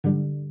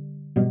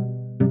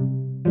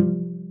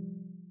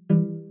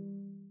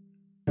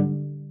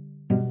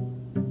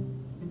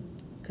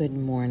Good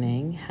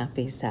morning.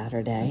 Happy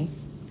Saturday.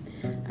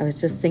 I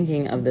was just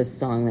thinking of this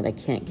song that I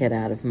can't get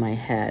out of my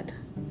head.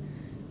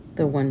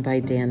 The one by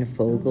Dan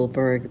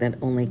Fogelberg that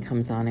only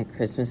comes on at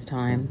Christmas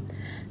time.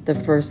 The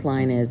first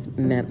line is,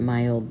 "Met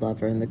my old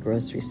lover in the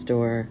grocery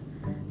store.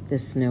 The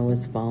snow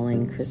was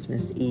falling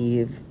Christmas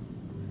Eve.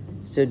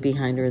 Stood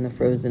behind her in the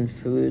frozen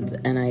food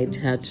and I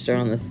touched her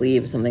on the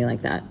sleeve," something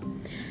like that.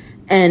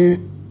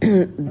 And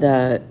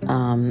the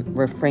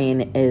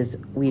refrain is,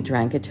 "We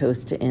drank a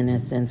toast to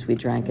innocence, we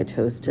drank a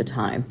toast to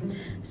time."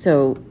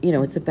 So,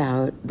 it's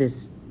about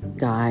this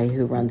guy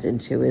who runs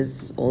into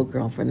his old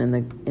girlfriend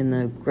in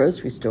the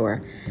grocery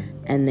store,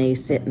 and they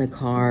sit in the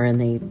car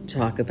and they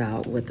talk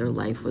about what their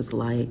life was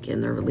like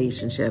and their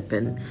relationship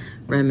and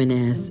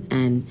reminisce.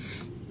 And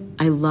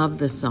I love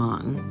the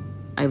song.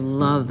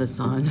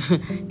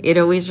 It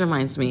always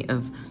reminds me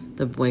of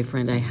the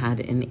boyfriend I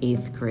had in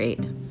 8th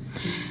grade.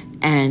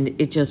 And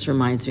it just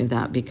reminds me of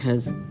that,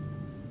 because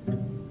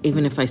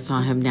even if I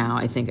saw him now,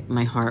 I think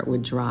my heart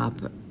would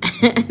drop.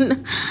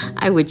 And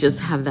I would just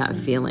have that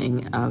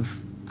feeling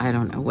of, I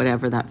don't know,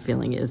 whatever that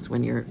feeling is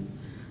when you're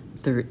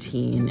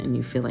 13 and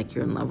you feel like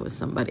you're in love with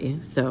somebody.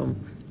 So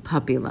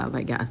puppy love,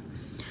 I guess.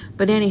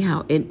 But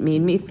anyhow, it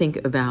made me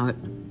think about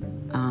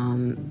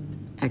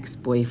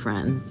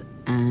ex-boyfriends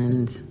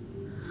and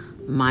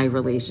my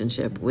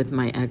relationship with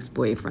my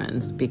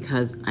ex-boyfriends,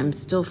 because I'm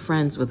still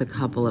friends with a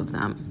couple of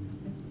them.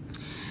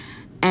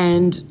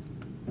 And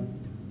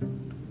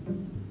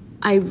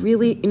I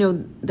really,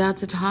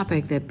 that's a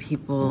topic that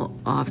people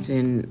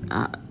often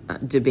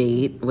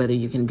debate, whether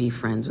you can be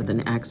friends with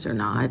an ex or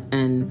not.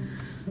 And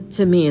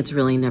to me, it's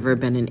really never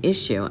been an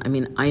issue. I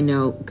mean, I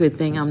know, good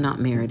thing I'm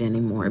not married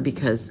anymore,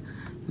 because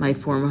my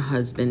former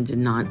husband did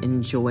not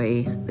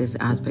enjoy this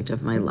aspect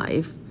of my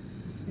life.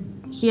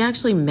 He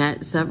actually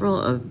met several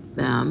of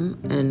them,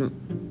 and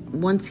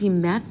once he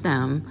met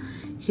them,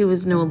 he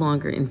was no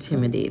longer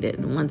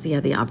intimidated. Once he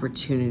had the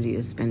opportunity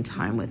to spend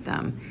time with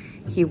them,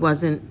 he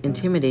wasn't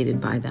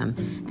intimidated by them.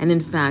 And in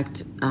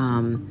fact,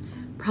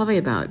 probably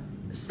about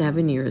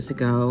 7 years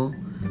ago,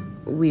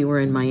 we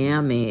were in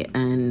Miami,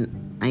 and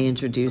I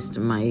introduced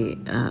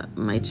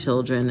my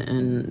children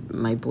and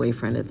my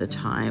boyfriend at the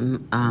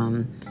time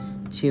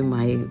to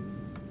my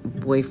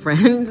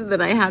boyfriend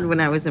that I had when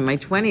I was in my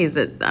 20s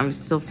that I'm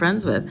still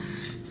friends with.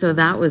 So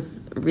that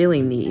was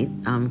really neat,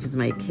 because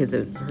my kids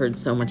have heard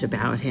so much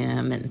about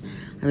him, and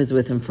I was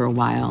with him for a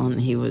while,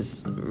 and he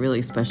was a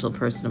really special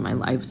person in my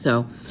life.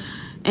 So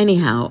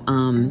anyhow,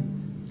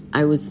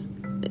 I was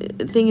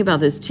thinking about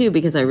this too,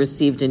 because I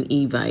received an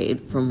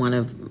Evite from one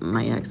of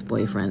my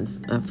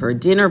ex-boyfriends for a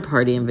dinner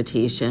party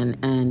invitation,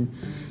 and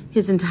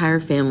his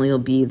entire family will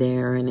be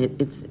there, and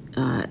it's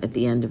at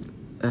the end of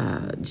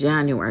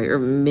January or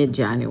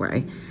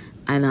mid-January,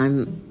 and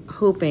I'm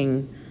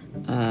hoping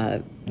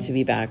to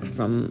be back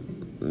from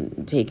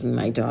taking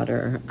my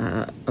daughter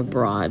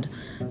abroad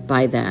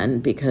by then,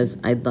 because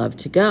I'd love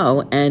to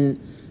go. And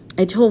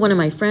I told one of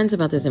my friends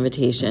about this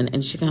invitation,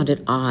 and she found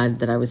it odd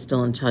that I was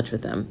still in touch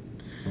with him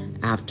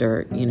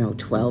after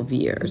 12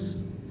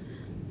 years.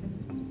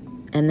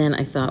 And then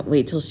I thought,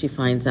 wait till she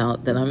finds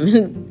out that I'm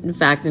in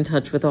fact in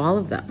touch with all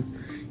of them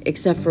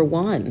except for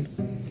one.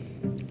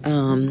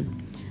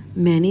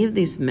 Many of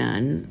these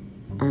men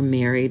are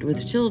married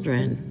with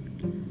children.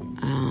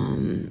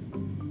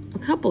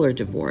 A couple are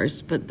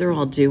divorced, but they're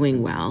all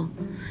doing well.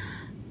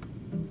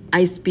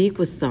 I speak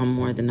with some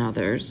more than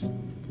others,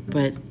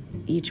 but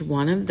each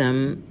one of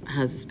them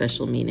has a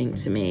special meaning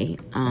to me.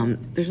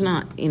 There's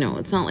not,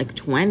 it's not like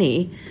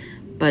 20,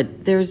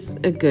 but there's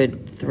a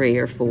good 3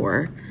 or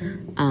 4.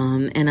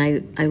 And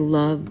I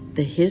love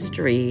the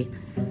history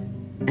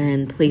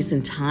and place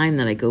and time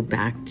that I go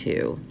back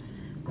to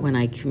when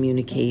I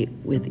communicate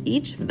with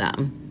each of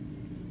them.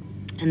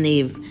 And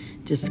they've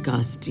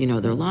discussed,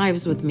 their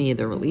lives with me,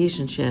 their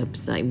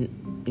relationships. I,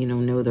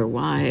 know their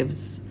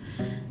wives.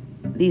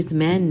 These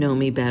men know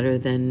me better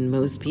than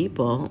most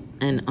people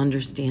and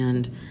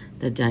understand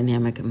the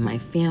dynamic of my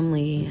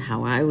family,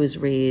 how I was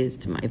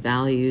raised, my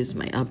values,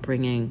 my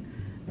upbringing,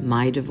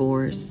 my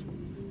divorce,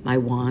 my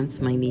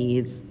wants, my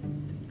needs,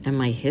 and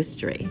my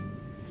history.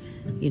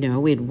 We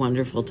had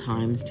wonderful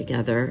times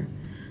together.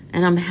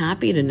 And I'm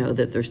happy to know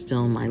that they're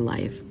still in my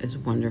life as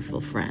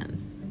wonderful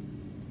friends.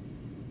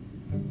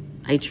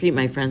 I treat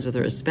my friends with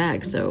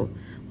respect, so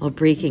while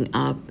breaking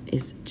up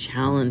is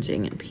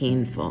challenging and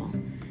painful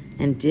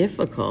and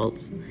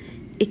difficult,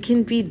 it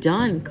can be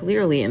done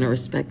clearly in a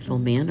respectful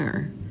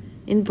manner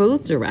in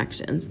both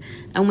directions.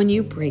 And when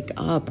you break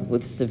up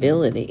with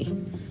civility,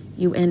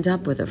 you end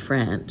up with a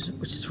friend,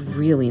 which is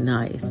really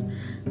nice.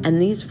 And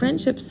these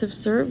friendships have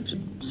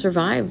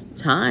survived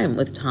time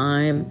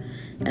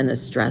and the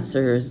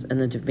stressors and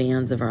the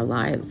demands of our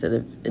lives that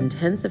have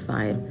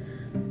intensified.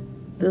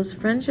 Those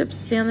friendships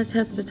stand the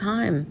test of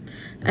time.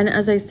 And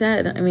as I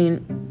said,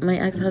 my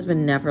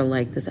ex-husband never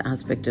liked this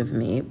aspect of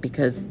me,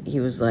 because he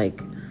was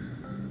like,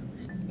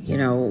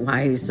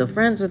 why are you still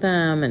friends with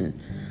them?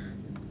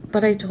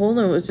 But I told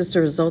him it was just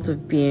a result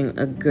of being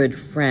a good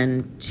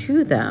friend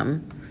to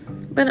them.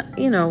 But,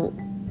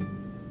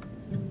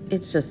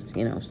 it's just,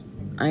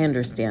 I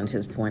understand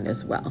his point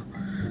as well.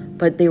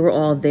 But they were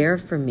all there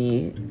for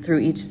me through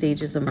each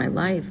stages of my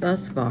life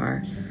thus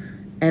far.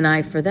 And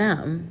I for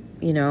them,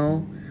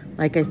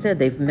 like I said,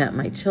 they've met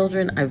my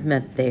children. I've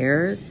met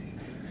theirs.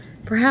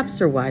 Perhaps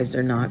their wives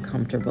are not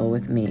comfortable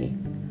with me.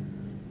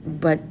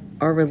 But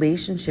our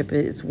relationship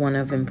is one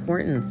of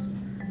importance.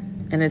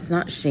 And it's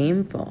not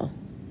shameful.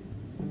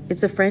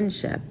 It's a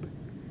friendship.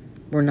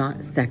 We're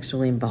not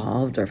sexually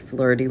involved or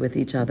flirty with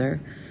each other.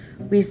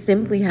 We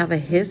simply have a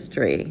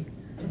history,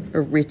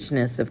 a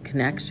richness of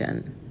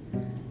connection,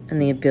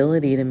 and the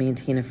ability to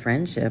maintain a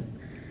friendship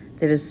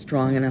that is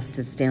strong enough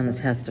to stand the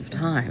test of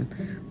time,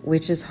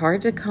 which is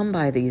hard to come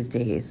by these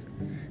days,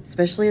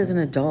 especially as an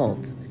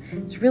adult.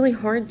 It's really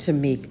hard to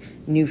make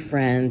new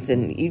friends,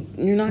 and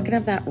you're not going to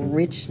have that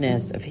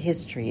richness of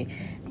history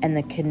and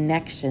the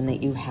connection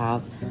that you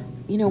have,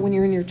 when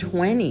you're in your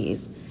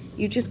 20s.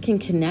 You just can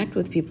connect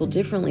with people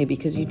differently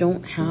because you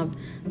don't have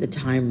the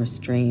time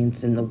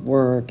restraints and the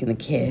work and the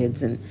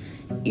kids, and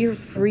you're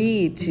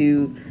free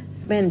to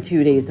spend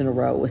 2 days in a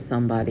row with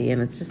somebody,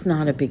 and it's just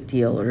not a big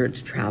deal, or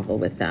to travel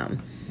with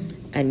them,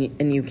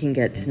 and you can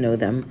get to know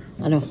them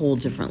on a whole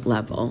different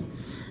level.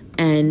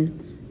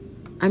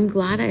 And I'm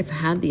glad I've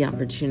had the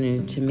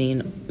opportunity to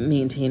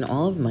maintain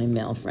all of my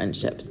male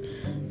friendships.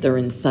 They're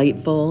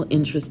insightful,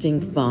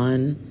 interesting,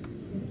 fun.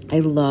 I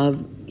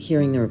love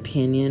hearing their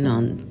opinion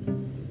on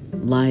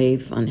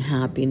life, on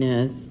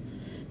happiness.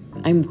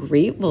 I'm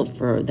grateful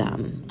for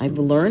them. I've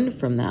learned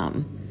from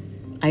them.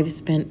 I've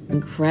spent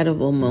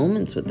incredible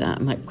moments with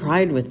them. I've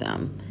cried with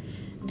them.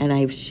 And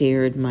I've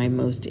shared my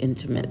most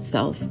intimate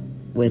self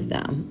with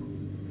them.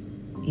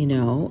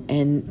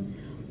 And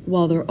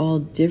while they're all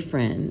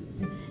different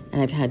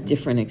and I've had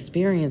different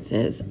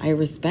experiences, I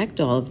respect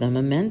all of them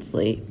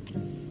immensely.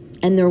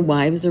 And their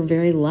wives are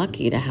very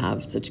lucky to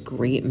have such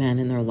great men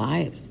in their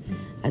lives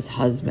as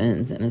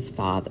husbands and as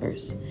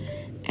fathers.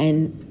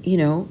 And,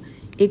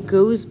 it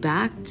goes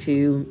back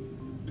to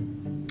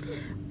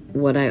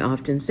what I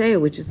often say,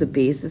 which is the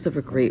basis of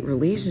a great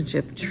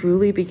relationship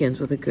truly begins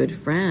with a good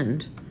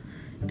friend.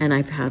 And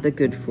I've had the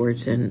good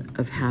fortune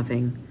of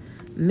having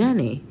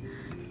many.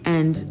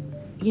 And,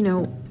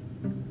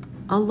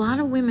 a lot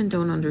of women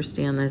don't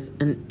understand this.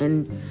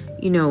 And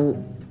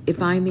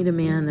if I meet a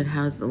man that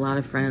has a lot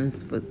of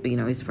friends with,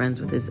 he's friends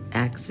with his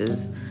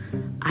exes,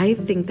 I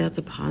think that's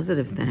a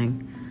positive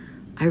thing.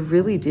 I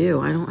really do.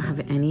 I don't have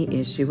any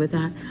issue with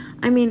that.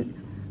 I mean,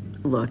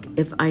 look,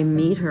 if I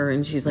meet her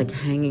and she's like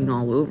hanging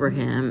all over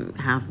him,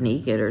 half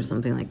naked or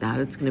something like that,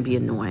 it's going to be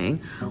annoying.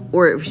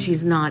 Or if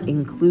she's not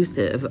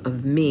inclusive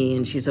of me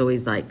and she's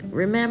always like,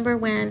 remember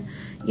when,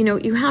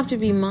 you have to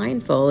be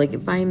mindful. Like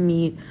if I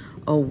meet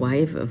a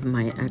wife of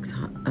my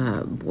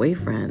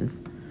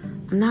ex-boyfriends,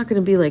 I'm not going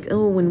to be like,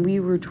 oh, when we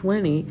were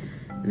 20.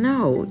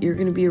 No, you're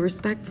going to be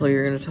respectful.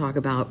 You're going to talk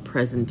about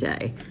present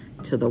day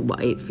to the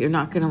wife. You're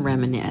not going to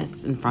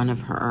reminisce in front of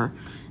her,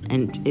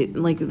 and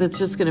that's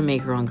just going to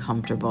make her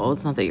uncomfortable.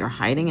 It's not that you're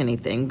hiding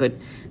anything, but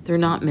they're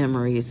not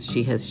memories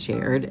she has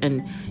shared,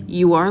 and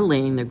you are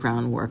laying the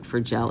groundwork for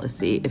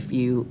jealousy if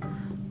you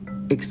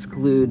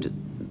exclude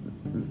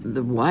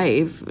the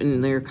wife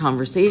in their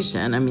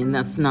conversation. I mean,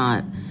 that's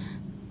not,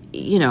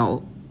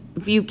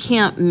 if you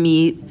can't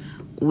meet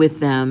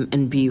with them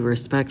and be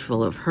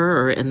respectful of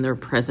her in their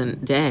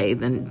present day,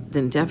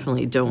 then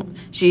definitely don't.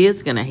 She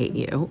is going to hate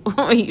you.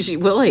 She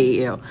will hate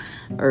you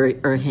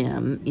or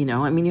him.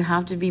 You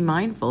have to be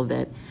mindful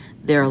that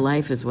their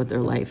life is what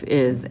their life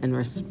is,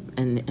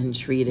 and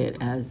treat it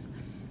as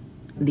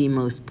the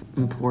most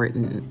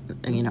important,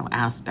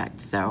 aspect.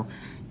 So,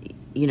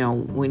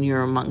 when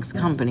you're amongst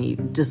company,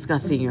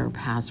 discussing your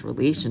past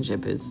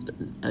relationship is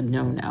a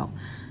no-no.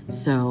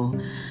 So,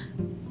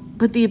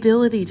 but the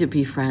ability to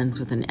be friends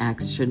with an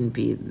ex shouldn't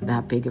be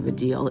that big of a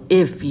deal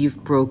if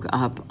you've broke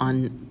up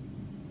on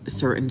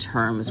certain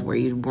terms where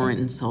you weren't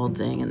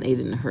insulting and they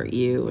didn't hurt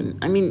you.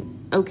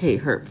 And okay,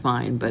 hurt,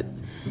 fine, but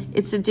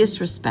it's a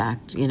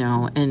disrespect,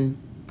 and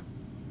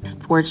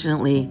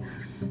fortunately,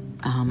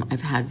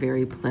 I've had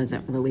very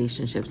pleasant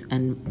relationships,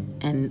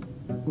 and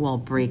while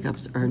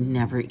breakups are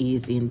never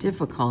easy and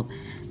difficult,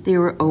 they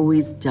were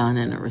always done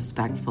in a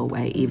respectful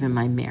way. Even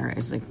my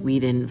marriage,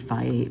 we didn't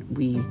fight.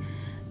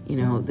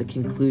 The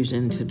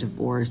conclusion to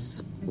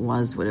divorce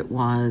was what it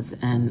was.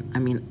 And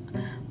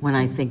when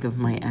I think of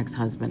my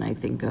ex-husband, I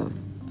think of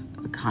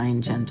a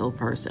kind, gentle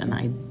person.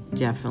 I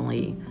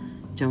definitely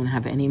don't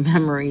have any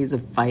memories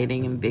of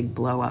fighting and big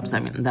blow-ups.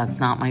 That's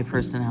not my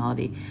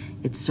personality.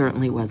 It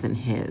certainly wasn't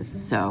his.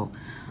 So,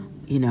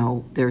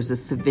 there's a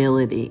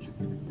civility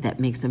that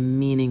makes a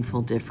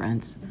meaningful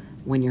difference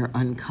when you're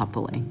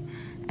uncoupling.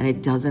 And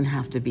it doesn't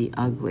have to be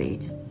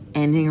ugly.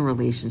 Ending a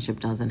relationship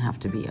doesn't have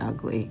to be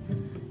ugly.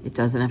 It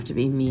doesn't have to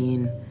be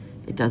mean.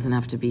 It doesn't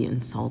have to be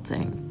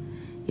insulting.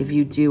 If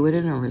you do it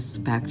in a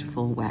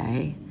respectful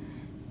way,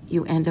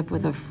 you end up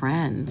with a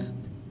friend.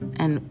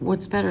 And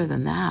what's better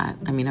than that?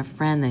 A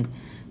friend that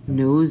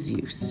knows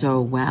you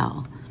so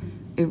well.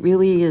 It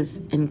really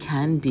is and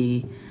can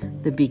be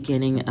the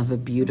beginning of a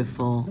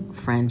beautiful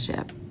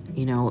friendship.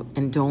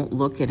 and don't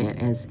look at it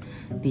as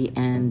the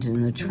end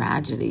and the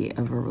tragedy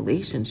of a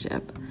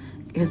relationship,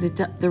 because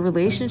the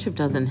relationship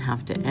doesn't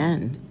have to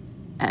end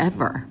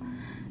ever.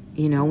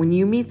 When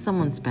you meet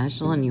someone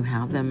special and you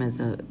have them as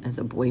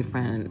a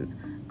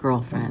boyfriend,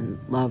 girlfriend,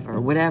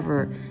 lover,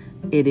 whatever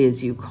it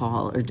is you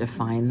call or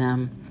define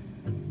them,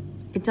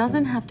 it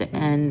doesn't have to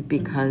end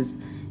because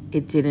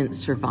it didn't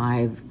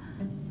survive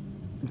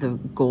the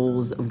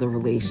goals of the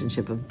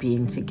relationship of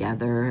being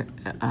together,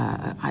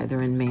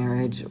 either in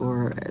marriage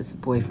or as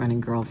boyfriend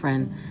and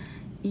girlfriend.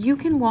 You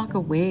can walk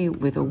away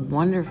with a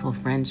wonderful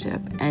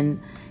friendship.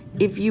 And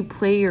if you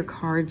play your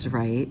cards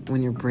right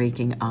when you're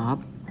breaking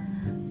up,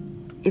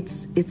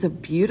 it's a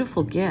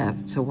beautiful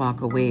gift to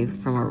walk away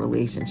from a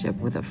relationship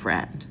with a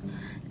friend.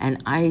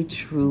 And I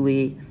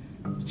truly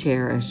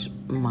cherish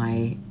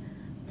my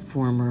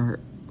former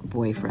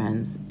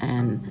boyfriends.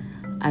 And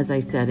as I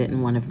said it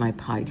in one of my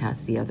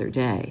podcasts the other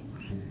day,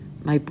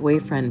 my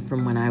boyfriend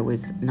from when I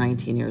was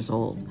 19 years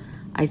old,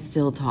 I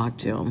still talk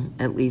to him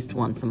at least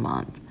once a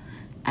month.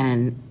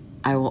 And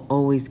I will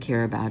always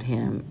care about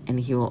him, and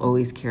he will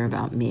always care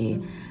about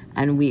me.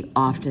 And we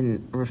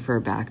often refer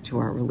back to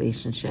our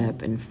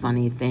relationship and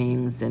funny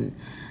things and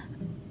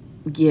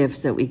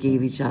gifts that we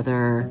gave each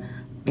other,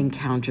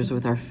 encounters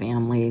with our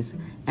families,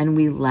 and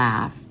we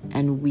laugh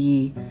and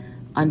we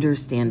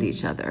understand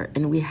each other,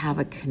 and we have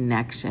a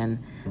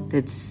connection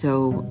that's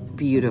so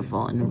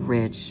beautiful and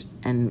rich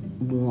and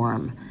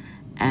warm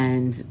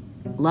and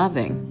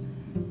loving,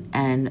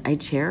 and I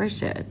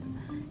cherish it.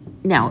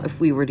 Now, if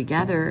we were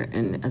together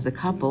and as a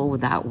couple,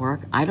 would that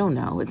work? I don't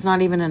know. It's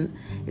not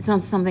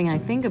something I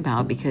think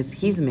about, because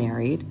he's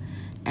married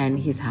and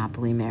he's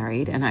happily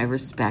married, and I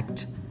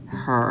respect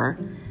her.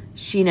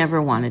 She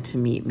never wanted to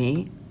meet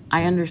me.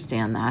 I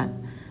understand that.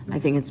 I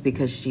think it's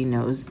because she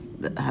knows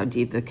how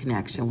deep the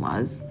connection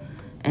was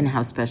and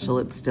how special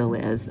it still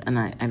is, and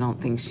I don't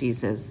think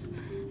she's as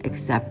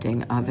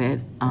accepting of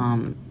it.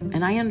 And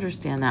I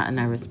understand that, and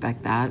I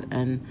respect that,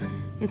 and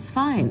it's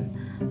fine.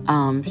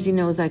 She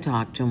knows I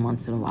talk to him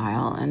once in a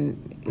while,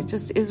 and it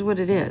just is what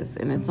it is,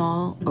 and it's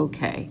all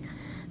okay.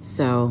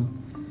 So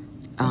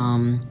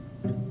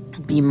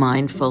be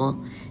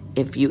mindful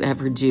if you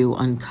ever do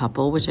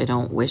uncouple, which I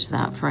don't wish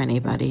that for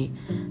anybody,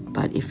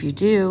 but if you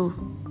do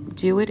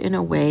it in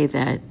a way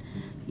that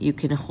you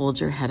can hold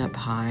your head up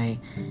high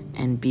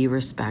and be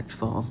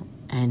respectful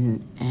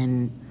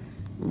and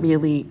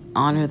really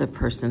honor the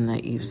person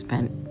that you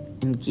spent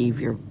and gave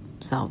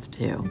yourself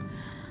to.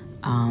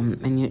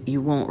 And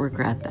you won't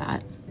regret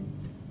that.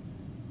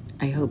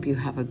 I hope you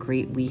have a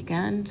great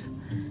weekend,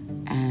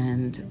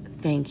 and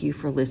thank you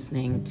for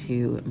listening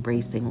to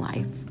Embracing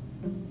Life.